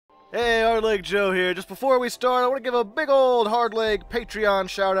Hey, Hardleg Joe here. Just before we start, I want to give a big old Hardleg Patreon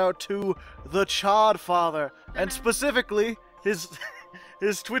shout out to the Chod Father, and specifically his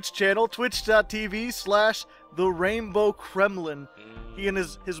Twitch channel, twitch.tv/the Rainbow Kremlin. He and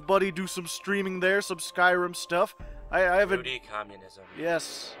his buddy do some streaming there, some Skyrim stuff. I haven't. Fruity communism.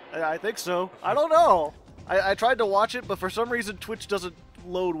 Yes, I think so. I don't know. I tried to watch it, but for some reason Twitch doesn't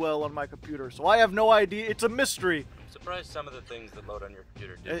load well on my computer, so I have no idea. It's a mystery. I'm surprised some of the things that load on your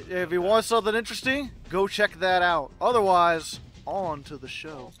computer do. If you want something interesting, go check that out. Otherwise, on to the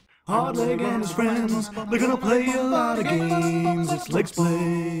show. Hardleg and his friends, they're gonna play a lot of games. It's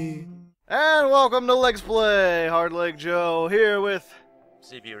Legsplay. And welcome to Legsplay. Hardleg Joe here with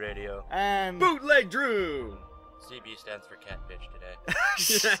CB Radio. and Bootleg Drew! CB stands for catfish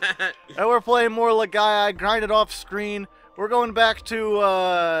today. and we're playing more Legaia. Grinded off screen. We're going back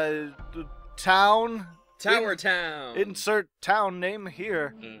to town. Tower Town! Insert town name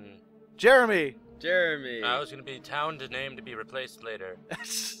here. Mm. Jeremy. Jeremy. I was gonna be town to name to be replaced later.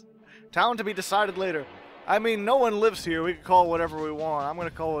 Town to be decided later. I mean, no one lives here. We can call it whatever we want. I'm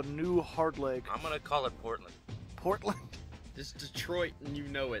gonna call it New Hardleg. I'm gonna call it Portland. Portland? It's Detroit and you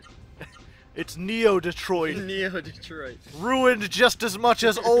know it. It's Neo-Detroit. Neo-Detroit. Ruined just as much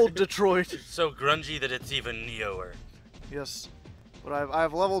as old Detroit. So grungy that it's even neoer. Yes. But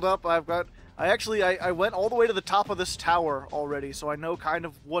I've leveled up. I went all the way to the top of this tower already, so I know kind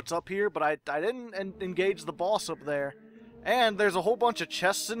of what's up here, but I didn't engage the boss up there. And there's a whole bunch of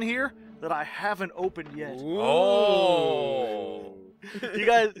chests in here that I haven't opened yet. Ooh. Oh! You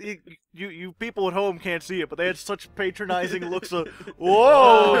guys, you people at home can't see it, but they had such patronizing looks of,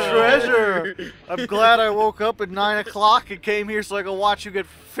 whoa, treasure! I'm glad I woke up at 9 o'clock and came here so I could watch you get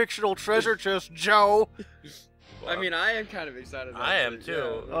fictional treasure chest, Joe. I mean, I am kind of excited about I am it, too. yeah.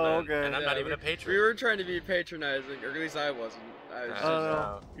 Oh, okay. And I'm not even a patron. We were trying to be patronizing, or at least I wasn't. I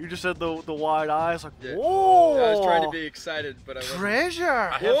was just, You just had the wide eyes, like, Yeah. whoa! I was trying to be excited, but I wasn't.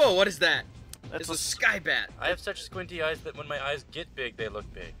 Treasure! Whoa, what is that? That's It's a sky bat. I have such squinty eyes that when my eyes get big, they look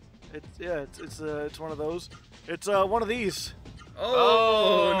big. It's one of those. It's one of these.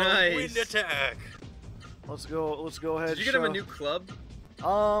 Oh, nice. Wind attack! Let's go ahead. Did you get him a new club?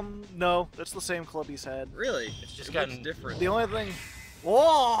 No, that's the same club he's had. Really? It's just It gotten looks different. The only thing.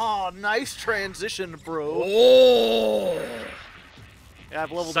 Whoa, nice transition, bro. Oh! Yeah,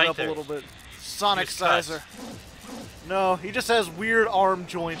 I've leveled it up a Scyther. little bit. Sonic Just cuss. Sizer. No, he just has weird arm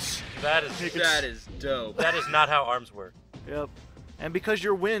joints. That is That is dope. that is not how arms work. Yep. And because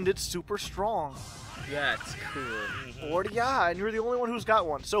you're wind, it's super strong. That's cool. 40, yeah, and you're the only one who's got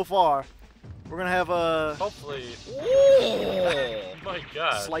one so far. We're gonna have a Hopefully. Oh! My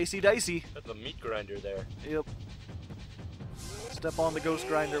God. slicey dicey. That's a meat grinder there. Yep. Step on the ghost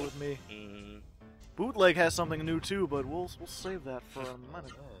grinder with me. Mm. Bootleg has something new too, but we'll save that for a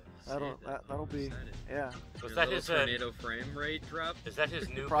minute. Oh, That'll be, yeah. Was Your that little his tornado frame rate drop? Is that his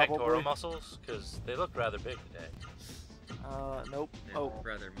new Probably. pectoral muscles? Because they look rather big today. Nope. Yeah, Oh,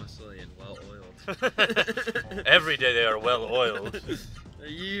 rather muscly and well oiled. Every day they are well oiled.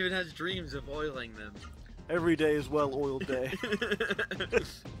 He even has dreams of oiling them. every day is well-oiled day.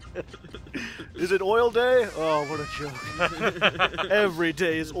 Is it oil day? Oh, what a joke. Every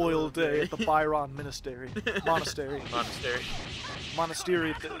day is oil day at the Byron Monastery. Monastery.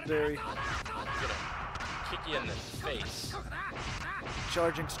 Monastery. Gonna kick you in the face.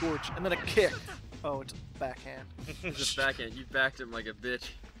 Charging Scorch. And then a kick. Oh, it's a backhand. Just backhand. You backed him like a bitch.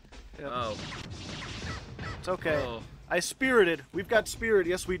 Yep. Oh. It's okay. Oh. I spirited. We've got spirit.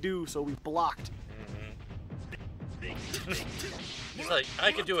 Yes, we do. So we blocked. He's like,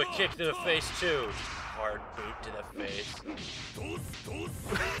 I could do a kick to the face too. Hard boot to the face.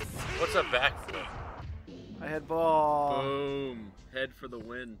 What's a backflip? I had ball. Boom. Head for the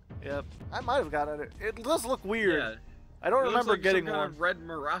win. Yep. I might have gotten it. It does look weird. Yeah. I don't It looks remember like getting some kind one. of red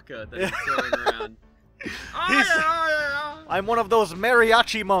maraca that he's throwing around. I'm one of those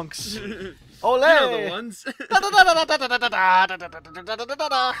mariachi monks. Ole! You know the ones.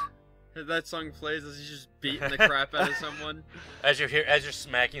 That song plays as he's just beating the crap out of someone. As you're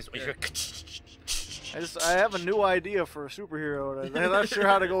smacking, you hear I have a new idea for a superhero. And I'm not sure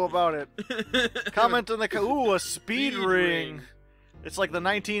how to go about it. Comment in the ooh, a speed ring. It's like the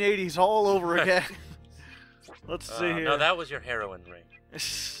 1980s all over again. Let's see here. No, that was your heroin ring.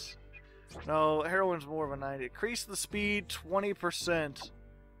 No, heroin's more of a 90. Increase the speed 20%.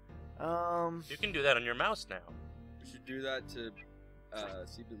 You can do that on your mouse now. We should do that to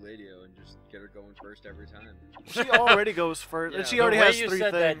CB Radio and just get her going first every time. She already goes first, and Yeah. she already the way has you 3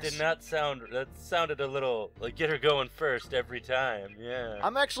 said things. that did not sound. That sounded a little like get her going first every time. Yeah.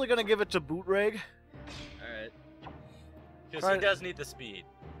 I'm actually gonna give it to Bootleg. Alright. Because he does need the speed.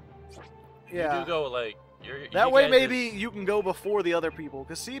 Yeah. You do go like That you way, guys maybe you can go before the other people,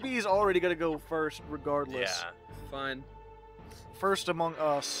 because CB's already gonna go first, regardless. Yeah. Fine. First among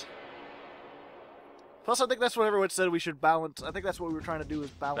us. Plus, I think that's what everyone said we should balance. I think that's what we were trying to do, is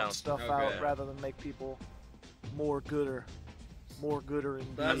balance stuff Okay. out rather than make people more gooder.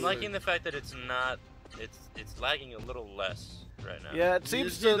 I'm liking the fact that it's not. It's lagging a little less right now. Yeah, it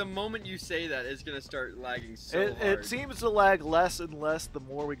seems See, to. the moment you say that, it's gonna start lagging so It hard. seems to lag less and less the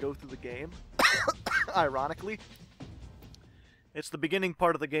more we go through the game. Ironically, it's the beginning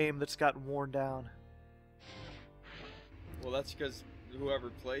part of the game that's gotten worn down. Well, that's because whoever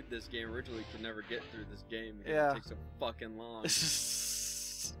played this game originally could never get through this game because Yeah. it takes so fucking long.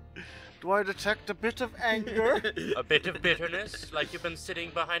 Do I detect a bit of anger? A bit of bitterness, like you've been sitting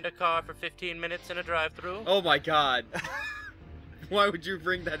behind a car for 15 minutes in a drive-through. Oh my god. Why would you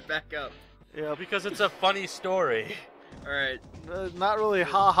bring that back up? Yeah, Because it's a funny story. Alright. not really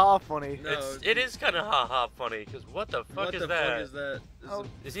ha-ha funny. No. It is kind of ha-ha funny, because what the fuck What is the that? fuck is that? It's Oh,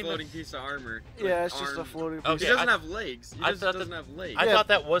 a is he floating piece of armor. Yeah, Like it's just a arm. floating Okay, piece. He doesn't I- have legs. He I just thought doesn't that- have legs. I Yeah. thought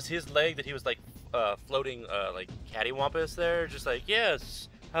that was his leg, that he was like floating like cattywampus there, just like, yes,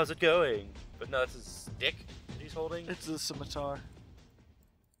 how's it going? But no, it's his stick that he's holding. It's a scimitar.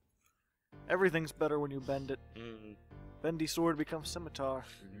 Everything's better when you bend it. Bendy sword becomes scimitar.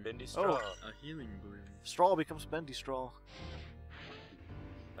 Bendy straw. A healing bloom. Straw becomes bendy straw.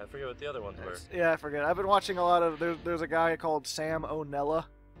 I forget what the other ones were. Yeah, I forget. I've been watching a lot of. There's a guy called Sam O'Nella.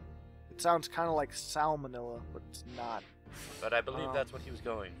 It sounds kind of like salmonella, but it's not. But I believe that's what he was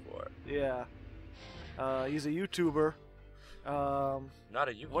going for. Yeah. He's a YouTuber. Not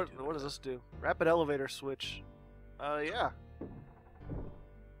a YouTuber. What does this do? Rapid elevator switch. Yeah.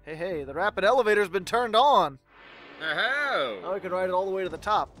 Hey, the rapid elevator's been turned on. Oh! Now we can ride it all the way to the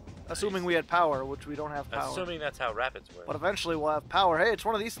top. Assuming we had power, which we don't have power. Assuming that's how rapids work. But eventually we'll have power. Hey, it's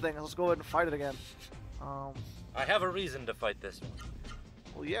one of these things. Let's go ahead and fight it again. I have a reason to fight this one.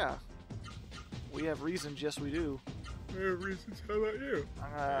 Well, yeah. We have reasons. Yes, we do. Reasons. How about you?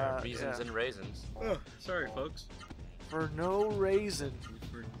 Reasons yeah. and raisins. Oh, sorry, folks. For no reason.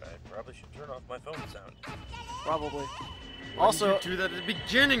 I probably should turn off my phone sound. Probably. Why Also, did you do that at the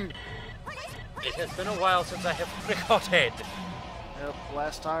beginning? It has been a while since I have recorded. yep,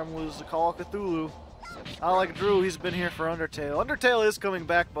 last time was the Call of Cthulhu. I like Drew, he's been here for Undertale. Undertale is coming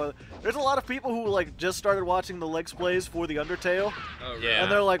back, but there's a lot of people who like just started watching the Legsplays for the Undertale. Oh, Yeah.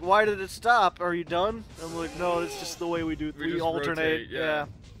 And they're like, why did it stop? Are you done? I'm like, no, it's just the way we do. We We just alternate. rotate, yeah.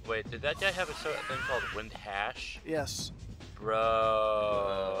 Wait, did that guy have a thing called Wind Hash? Yes.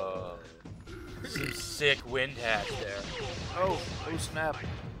 Bro. Some sick wind hash there. Oh snap.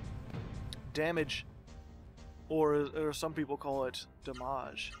 Damage. Or some people call it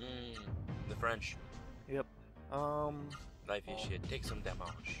damage. The French. Yep. Life is shit. Take some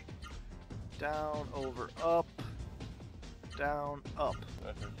damage. Down, over, up. Down, up.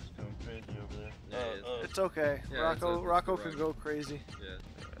 Just going crazy over there. Yeah, It's okay. Yeah, it's Rocco a can rug. go crazy. Yeah.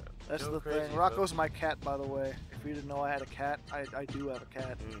 That's Go the crazy, thing. Rocco's folks. my cat, by the way. If you didn't know I had a cat, I do have a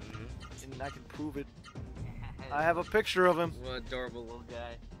cat. And I can prove it. I have a picture of him. What an adorable little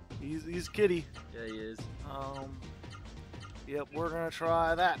guy. He's kitty. Yeah, he is. Yep, we're gonna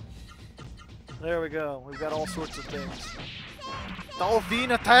try that. There we go. We've got all sorts of things.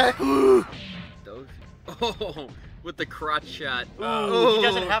 Dolphin attack! Ooh! Oh, with the crotch shot. He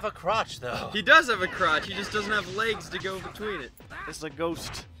doesn't have a crotch though. He does have a crotch. He just doesn't have legs to go between it. It's a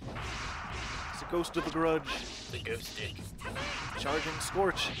ghost. It's a ghost of a grudge. The ghost dick. Charging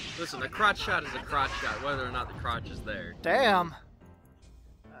Scorch. Listen, a crotch shot is a crotch shot, whether or not the crotch is there. Damn!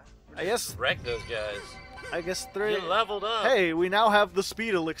 I guess Wreck those guys. 3. You leveled up. Hey, we now have the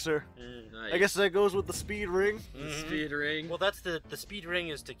speed elixir. Nice. I guess that goes with the speed ring. The speed ring. Well, that's the speed ring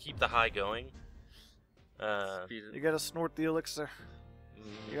is to keep the high going. Speed- You gotta snort the elixir. You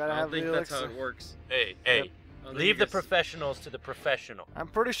I gotta don't have think the that's elixir. how it works. Hey, I don't think leave you the guys- professionals to the professional. I'm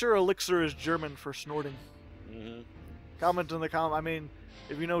pretty sure elixir is German for snorting. Comment in the I mean,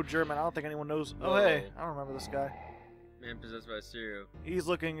 if you know German, I don't think anyone knows. Oh, Whoa. hey, I don't remember this guy. Man possessed by seru. He's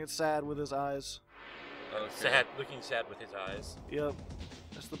looking sad with his eyes. Oh, Looking sad with his eyes. Yep.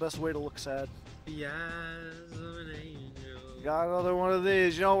 That's the best way to look sad. The eyes of an angel. Got another one of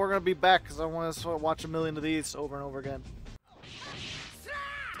these. You know, we're gonna be back because I want to watch a million of these over and over again.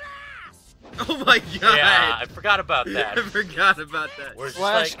 Oh my god! Yeah, I forgot about that. I forgot about that. We're just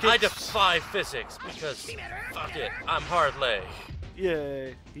Flash like, I kicks. defy physics because fuck it, I'm Hardleg.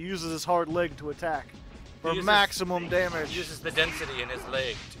 Yay. He uses his hard leg to attack for He uses- maximum He damage. uses the density in his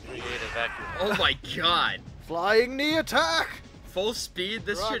leg to create a vacuum. Oh my god! Flying knee attack! Full speed?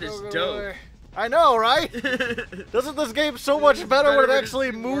 This shit is Rocco, go dope. away. I know, right? Doesn't this game so much better when it actually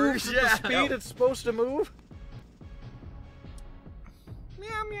just moves works, at the yeah. speed it's supposed to move?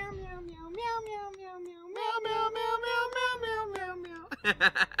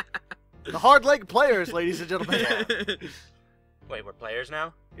 The Hardleg players, ladies and gentlemen. Wait, we're players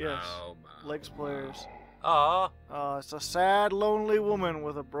now? Yes. Oh, my. Legs players. Aw. It's a sad, lonely woman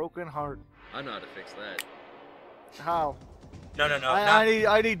with a broken heart. I know how to fix that. How? No, no, no.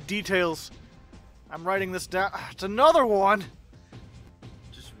 I need details. I'm writing this down. It's another one.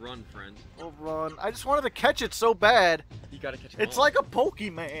 Just run, friend. We'll run. I just wanted to catch it so bad. You gotta catch them It's all. like a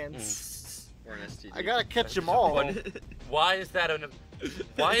Pokemon. Or an STD. I gotta catch them all. Why is that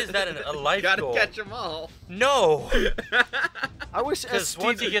a life Gotta goal? catch them all. No! I wish Because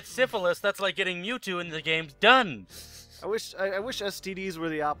once you get syphilis, that's like getting Mewtwo and the game's done. I wish STDs were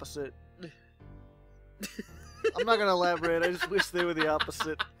the opposite. I'm not gonna elaborate. I just wish they were the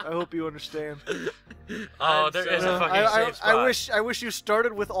opposite. I hope you understand. Oh, there is a fucking safe spot. I wish you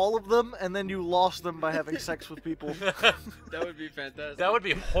started with all of them and then you lost them by having sex with people. That would be fantastic. That would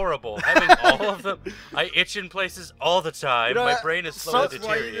be horrible. Having all of them. I itch in places all the time. You know, My brain is slowly That's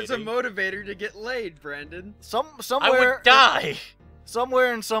why deteriorating. it's a motivator to get laid, Brandon. I Somewhere would die.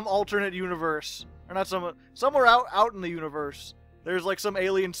 somewhere in some alternate universe, or not somewhere out in the universe. There's like some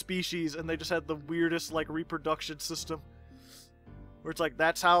alien species, and they just had the weirdest like reproduction system, where it's like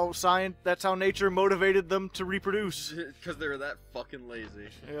that's how nature motivated them to reproduce. Because they were that fucking lazy.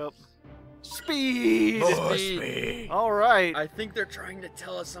 Yep. Speed. More Speed. speed. All right. I think they're trying to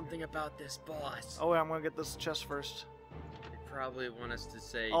tell us something about this boss. Oh, wait, I'm gonna get this chest first. They probably want us to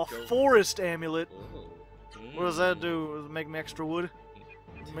say. A go forest amulet. Oh. What does that do? Does it make me extra wood?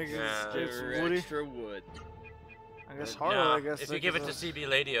 Make it Yeah. it's Extra, woody? extra wood. I guess harder. No, I guess. if you give it to CB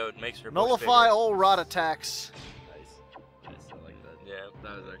Ladio, it makes her bush nullify bigger. all rot attacks. Nice. I like that. Yeah.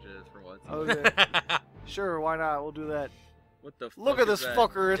 That was actually for once. Okay. Sure, why not? We'll do that. What the fuck Look at is this that?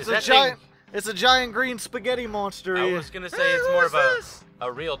 fucker. It's Is a that giant. It's a giant green spaghetti monster. I here. was gonna say Hey, it's who more is of a this?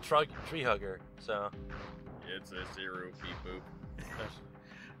 real tree hugger. So It's a seru beep boop.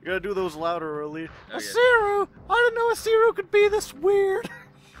 You gotta do those louder, early. A Okay. seru. I didn't know a seru could be this weird.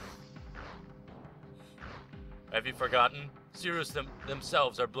 have you forgotten? Cerus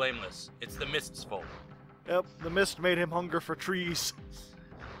themselves are blameless. It's the mist's fault. Yep, the mist made him hunger for trees.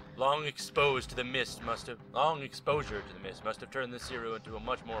 Long exposure to the mist must have turned the Seru into a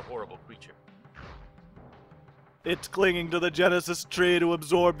much more horrible creature. It's clinging to the Genesis tree to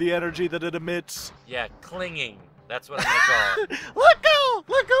absorb the energy that it emits. Yeah, clinging. That's what I'm gonna call it. Let go!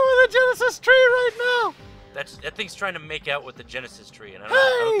 Let go of the Genesis tree right now! That thing's trying to make out with the Genesis tree, and I Hey!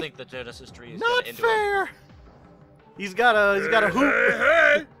 don't think the Genesis tree is Not gonna into it. fair! He's got a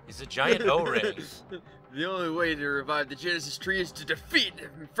hoop. He's a giant O-ring. The only way to revive the Genesis tree is to defeat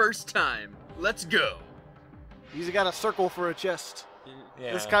him first time. Let's go. He's got a circle for a chest.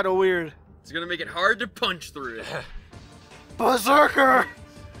 Yeah. It's kind of weird. It's gonna make it hard to punch through it. Berserker!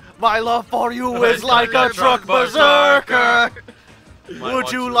 My love for you It's is like a truck berserker!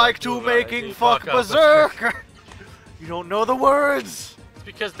 Would you like to making fuck berserker? You don't know the words! It's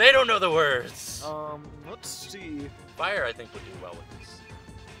because they don't know the words. Let's see. Fire, I think, would do well with this.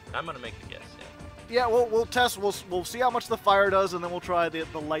 I'm gonna make the guess. Yeah, we'll test. We'll see how much the fire does, and then we'll try the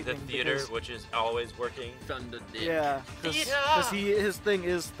The lightning. theater, because- which is always working. Thunder dick. yeah, because his thing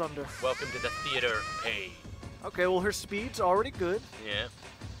is thunder. Welcome to the theater. Hey. Okay, well her speed's already good. Yeah.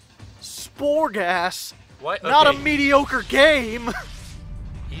 Spore gas, What? not a Okay. mediocre game.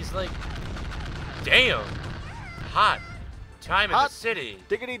 He's like, damn, hot. Time in Hot. the city.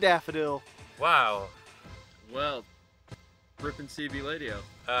 Diggity daffodil. Wow. Well, ripping CB Ladio.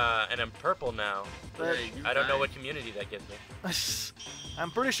 And I'm purple now. That- Hey, you I don't know fine. what community that gives me.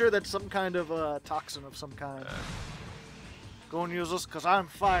 I'm pretty sure that's some kind of toxin of some kind. Go and use this, cause I'm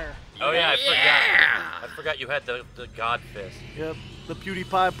fire. Oh yeah, I forgot. I forgot you had the god fist. Yep, the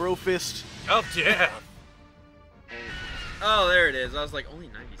PewDiePie bro fist. Oh yeah. Oh, there it is. I was like, only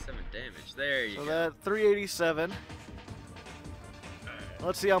 97 damage. There you So go. that 387.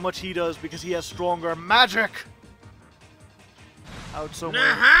 Let's see how much he does because he has stronger magic. Out somewhere.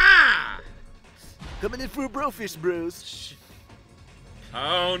 Aha! Coming in for a bro fist, bros.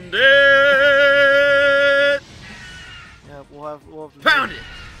 Pound it! Yeah, we'll have to Pound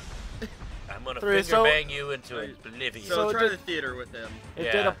it! I'm gonna Three, finger so- bang you into oblivion. So, So try did- the theater with him. It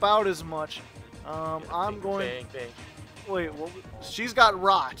Yeah. did about as much. I'm Finger going. Bang, bang. Wait, what? She's got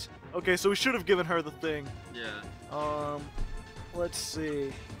rot. Okay, so we should have given her the thing. Yeah. Let's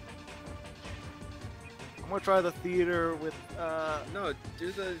see. I'm gonna try the theater with. No,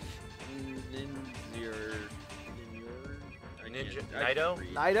 do the Ninja Nido?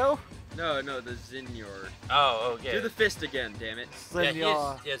 Nido? No, the Zinyor. Oh, okay. Do the fist again, damn it.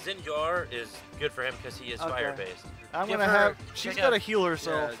 Zinyor. Yeah, Zinyor is good for him because he is fire-based. I'm Give gonna her- have. She's check gotta out- heal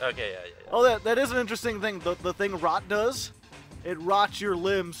herself. Yeah. Okay, yeah. Oh, that is an interesting thing. The thing rot does, it rots your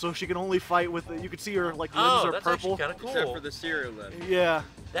limbs, so she can only fight with. You can see her like limbs are that's purple. actually kind of cool. Except for the seru lip. Yeah.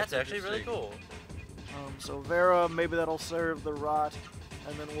 That's actually really cool. So Vera, maybe that'll serve the rot,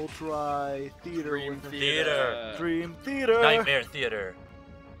 and then we'll try theater. Dream with it. Theater. Dream theater. Nightmare Theater.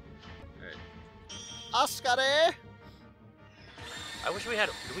 Oskvarek. I wish we had.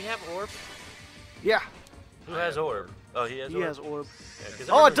 Do we have orb? Yeah, Who has orb? Oh, he has he orb. has orb. Yeah, 'cause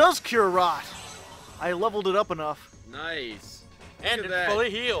I Oh, it remember- does cure rot. I leveled it up enough. Nice. And Look it's at that. fully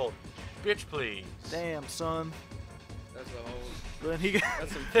healed. Bitch, please. Damn, son. That's a whole. Then he.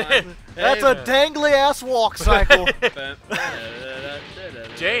 That's some fun. That's a dangly ass walk cycle.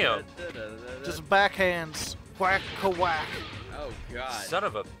 Damn. Just backhands. Whack ka whack. Oh god. Son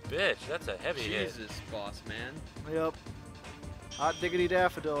of a bitch. That's a heavy hit. Jesus, boss man. Yep. Hot diggity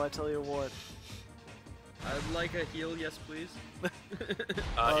daffodil, I tell you what. I'd like a heal, yes please. You're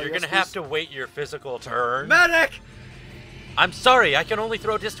yes, gonna have please. to wait your physical turn. Medic! I'm sorry, I can only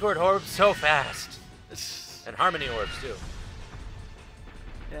throw Discord orbs so fast. And Harmony orbs too.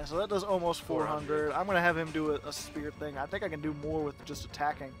 Yeah, so that does almost 400. I'm gonna have him do a spear thing. I think I can do more with just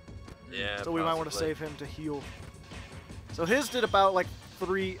attacking. Yeah. So we might want to possibly. save him to heal. So his did about like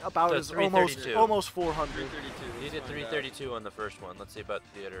about So as almost 332. almost 400. 332. He did 332 on the first one. Let's see about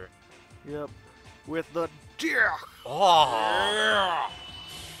theater. Yep. With the deer. Oh.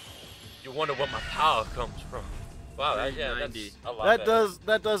 You wonder what my power comes from. Wow, that's 390. a lot That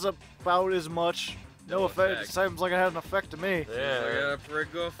better. does about as much. No No effect. effect. It seems like it had an effect to me. Yeah. Like a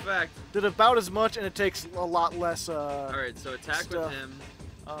frigo effect. Did about as much, and it takes a lot less. Alright, so attack stuff. with him.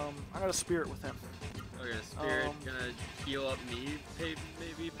 I got a spirit with him. Okay, spirit gonna heal up me,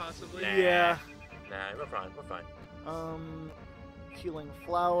 maybe, possibly. Nah. Yeah. Nah, we're fine. We're fine. Healing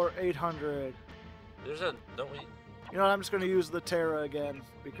flower 800. There's a. Don't we? You know what? I'm just gonna use the Terra again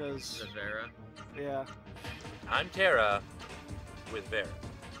because The Vera. yeah, I'm Terra with Vera.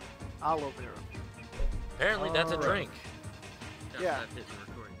 aloe vera. Apparently that's a Alright. drink. Got Yeah. that hit in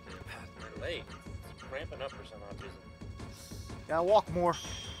the recording too. My leg. It's cramping up for some odd reason. Gotta walk more.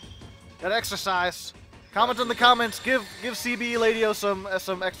 Gotta exercise. Comment in the comments. Give CB Ladio some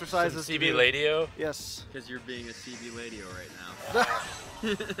exercises. Some to CB do. Ladio. Yes. Because you're being a CB lady right now.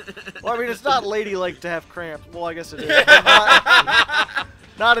 Well, I mean, it's not ladylike to have cramps. Well, I guess it is. But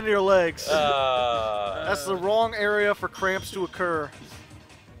not in your legs. That's the wrong area for cramps to occur.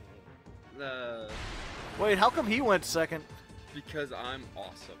 Wait, how come he went second? Because I'm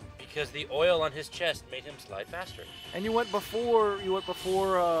awesome. Because the oil on his chest made him slide faster. And you went before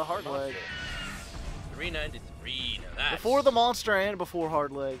Hardleg. 393. Now that's, Before the monster and before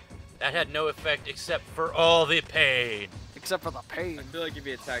Hardleg. that had no effect except for all the pain. Except for the pain. I feel like if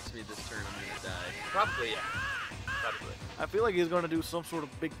he attacks me this turn, I'm gonna die. Probably, yeah. Probably. I feel like he's gonna do some sort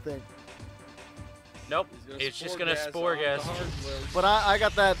of big thing. Nope. He's It's just gonna spore gas. But I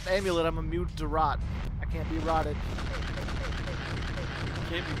got that amulet. I'm immune to rot. I can't be rotted.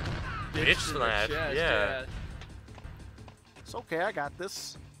 Can't be Bitch bitched in the slap, chest, yeah. It's okay. I got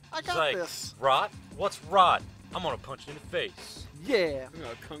this. I It's got like, this. rot? What's rot? I'm gonna punch you in the face. Yeah. I'm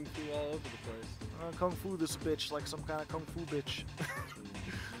gonna kung fu all over the place. Kung fu this bitch like some kind of kung fu bitch.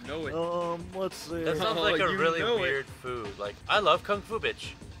 You know it. Let's see. That sounds Oh, like a you really know it. weird food. Like, I love Kung Fu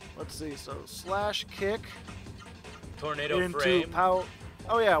Bitch. Let's see. So slash kick Tornado into frame. power.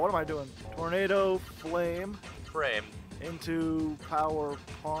 Oh yeah. What am I doing? Tornado flame Frame. into power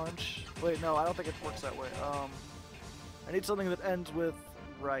punch. Wait, no. I don't think it works that way. I need something that ends with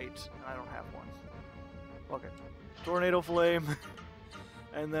right, and I don't have one. Okay. Tornado flame,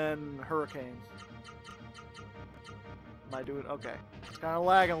 and then hurricane. Am I doing okay? It's kind of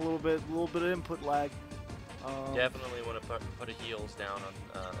lagging a little bit of input lag. Definitely want to put a heals down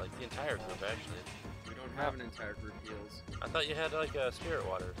on like the entire group. Actually, We don't have an entire group heals. I thought you had like a spirit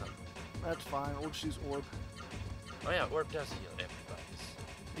water or something. That's fine. We'll just use orb. Oh yeah, orb does heal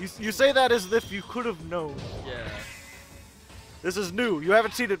everybody. You say that as if you could have known. Yeah. This is new. You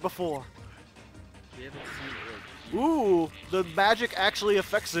haven't seen it before. We haven't seen it. Ooh, the magic actually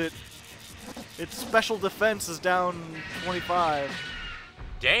affects it. Its special defense is down 25.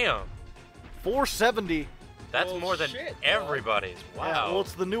 Damn, 470. that's Oh, more than shit, dog. everybody's. Wow. Yeah, well,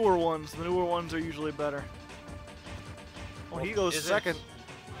 it's the newer ones. The newer ones are usually better. Oh, he goes Is it- second.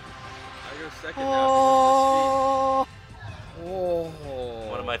 I go second now. Oh. Oh.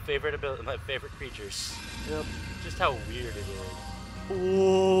 One of my favorite creatures. Yep. Just how weird it is.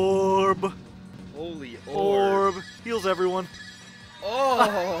 Orb. Holy orb. Orb. Heals everyone.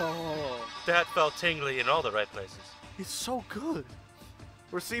 Oh! That felt tingly in all the right places. He's so good.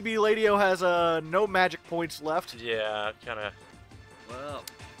 Where CB Ladio has no magic points left. Yeah, kind of. Well.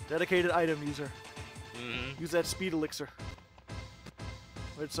 Dedicated item user. Mm-hmm. Use that speed elixir.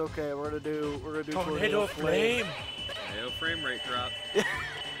 It's okay. We're gonna do Tornado flame. Tornado frame rate drop.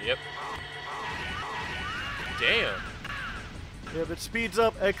 Yep. Damn. Yeah, but it speeds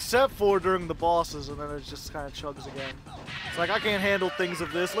up except for during the bosses, and then it just kind of chugs again. It's like I can't handle things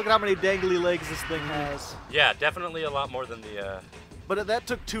of this. Look at how many dangly legs this thing has. Yeah, definitely a lot more than the. But that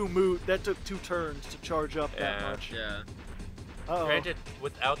took two turns to charge up that much. Yeah. Uh-oh. Granted,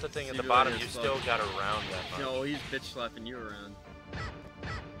 without the thing at the bottom, you still got around that much. No, he's bitch slapping you around.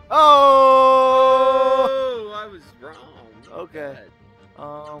 Oh! Oh, I was wrong. Okay.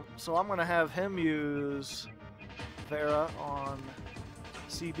 So I'm gonna have him use Vera on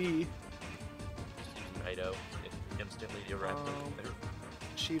CB. Nido, instantly directly.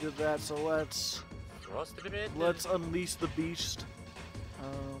 She did that, so let's unleash the beast.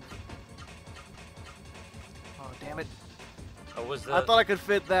 Oh damn it! Oh, was the I thought I could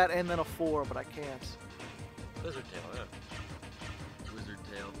fit that and then a 4, but I can't. Lizard tail? Yeah. Wizard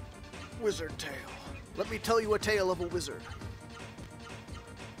tail. Wizard tail. Let me tell you a tale of a wizard.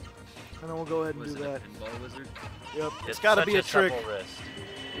 And then we'll go ahead and Was do it that. a pinball wizard? Yep, it's gotta be a trick. Supple wrist.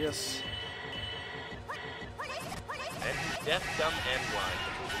 Yes. And he's deaf, dumb, and blind,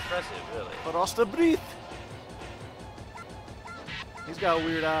 which was impressive, really. But also breathe. He's got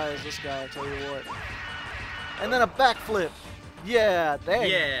weird eyes, this guy, I tell you what. And then a backflip. Yeah, dang.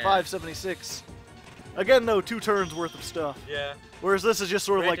 Yeah. 576. Again, though, 2 turns worth of stuff. Yeah. Whereas this is just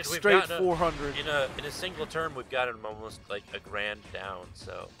sort of like Granted, we've straight gotten 400. In a single turn, we've got him almost like a grand down.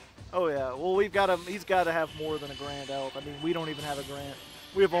 So. Oh yeah. Well, we've got him. He's got to have more than a grand health. I mean, we don't even have a grand.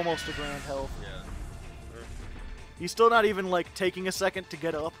 We have almost a grand health. Yeah. He's still not even like taking a second to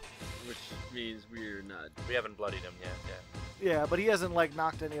get up. Which means we're not. We haven't bloodied him yet. Yeah, but he hasn't like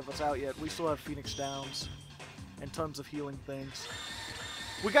knocked any of us out yet. We still have Phoenix Downs and tons of healing things.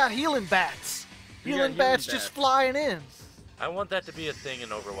 We got healing bats. Healing bats just flying in. I want that to be a thing in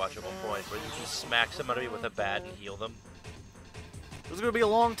Overwatch at one point, where you can smack somebody with a bat and heal them. There's gonna be a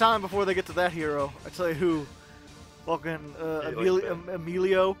long time before they get to that hero. I tell you who. Fucking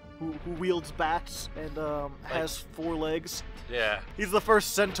Emilio, who wields bats and has 4 legs. Yeah. He's the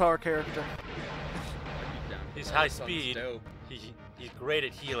first centaur character. He's high speed. He's great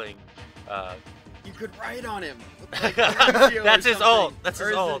at healing. You could ride on him. That's his ult. That's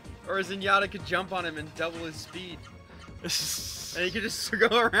his ult. Or Zenyatta could jump on him and double his speed. And he could just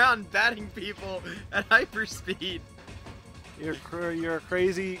go around batting people at hyperspeed. You're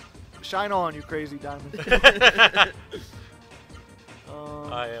crazy. Shine on, you crazy diamond. I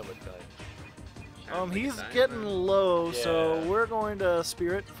am a diamond. He's getting low, so we're going to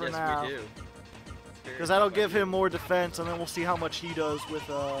Spirit for now. Yes, we do. Because that'll give him more defense, and then we'll see how much he does with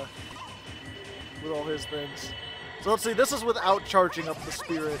all his things. So let's see. This is without charging up the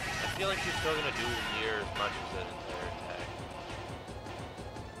Spirit. I feel like you're still gonna do near as much as an attack,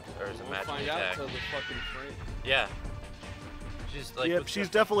 or as a magic find attack. out till the fucking fight. Yeah. She's like. Yep, she's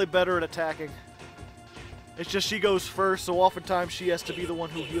definitely better at attacking. It's just she goes first, so oftentimes she has to be the one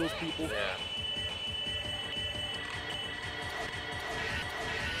who heals people. Yeah.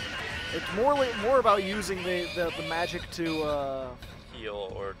 It's more about using the magic to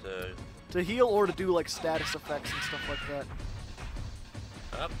heal or to heal or to do like status effects and stuff like that.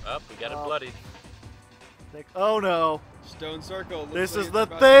 Up, we got it bloodied. Oh no. Stone circle. This is the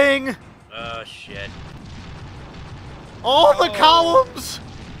thing. Oh shit. All the columns.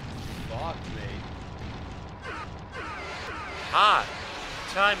 Fuck me. Hot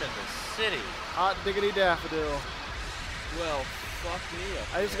time in the city. Hot diggity daffodil. Well, fuck me up.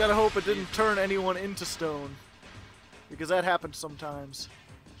 I just gotta hope it didn't turn anyone into stone, because that happens sometimes.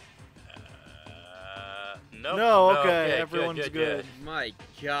 Nope. No, okay, everyone's good. My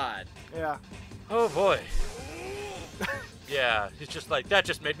God. Yeah. Oh boy. Yeah, he's just like, that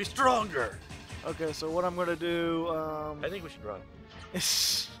just made me stronger. Okay, so what I'm gonna do, I think we should run.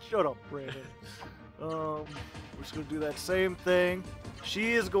 Shut up, Brandon. We're just gonna do that same thing.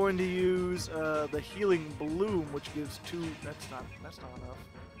 She is going to use the healing bloom, which gives 2. That's not enough.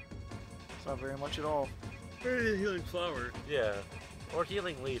 It's not very much at all. Very healing flower. Yeah. Or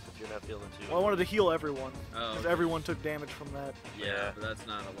healing leaf if you're not feeling too. Well, I wanted to heal everyone, Oh, because everyone took damage from that. Yeah, but that's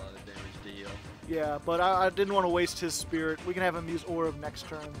not a lot of damage to heal. Yeah, but I didn't want to waste his spirit. We can have him use Orb next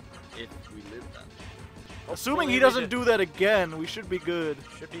turn. If we live that. Assuming he doesn't do that again, we should be good.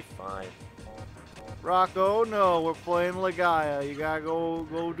 Should be fine. Rocco, no, we're playing Legaia. You gotta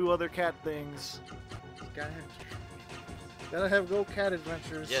go do other cat things. Gotta have Go Cat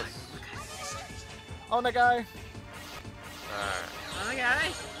Adventures. Yes. On that guy.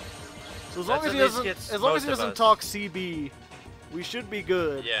 Okay. So as long as he doesn't, talk CB, we should be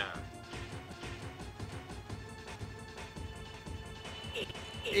good. Yeah.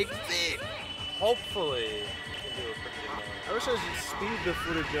 Hopefully, we can do a pretty good one. I wish I should speed the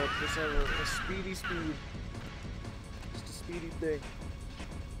footage up. Just have a speedy speed. Just a speedy thing.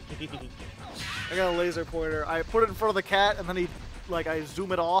 I got a laser pointer. I put it in front of the cat, and then I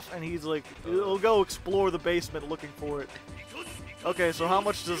zoom it off, and he's like, he'll go explore the basement looking for it. Okay, so how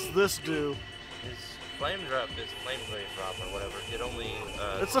much does this do? His flame drop, or whatever, it only.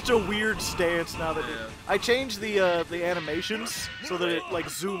 It's such a weird stance now that I changed the animations so that it like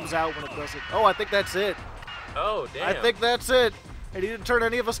zooms out when it does it. Oh, I think that's it. Oh, damn. I think that's it. And he didn't turn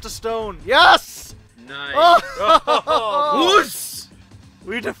any of us to stone. Yes! Nice. Oh! Whoosh!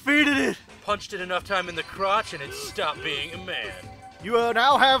 We defeated it. Punched it enough time in the crotch and it stopped being a man. You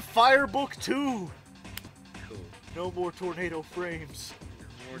now have Firebook 2. Cool. No more tornado frames.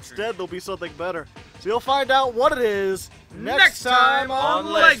 Instead, there'll be something better. So you'll find out what it is next time on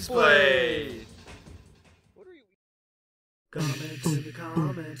Legsplay. Comment in the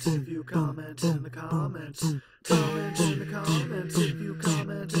comments if you comment in the comments. Comment in the comments if you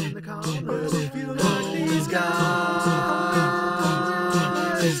comment in the comments. If you like these guys.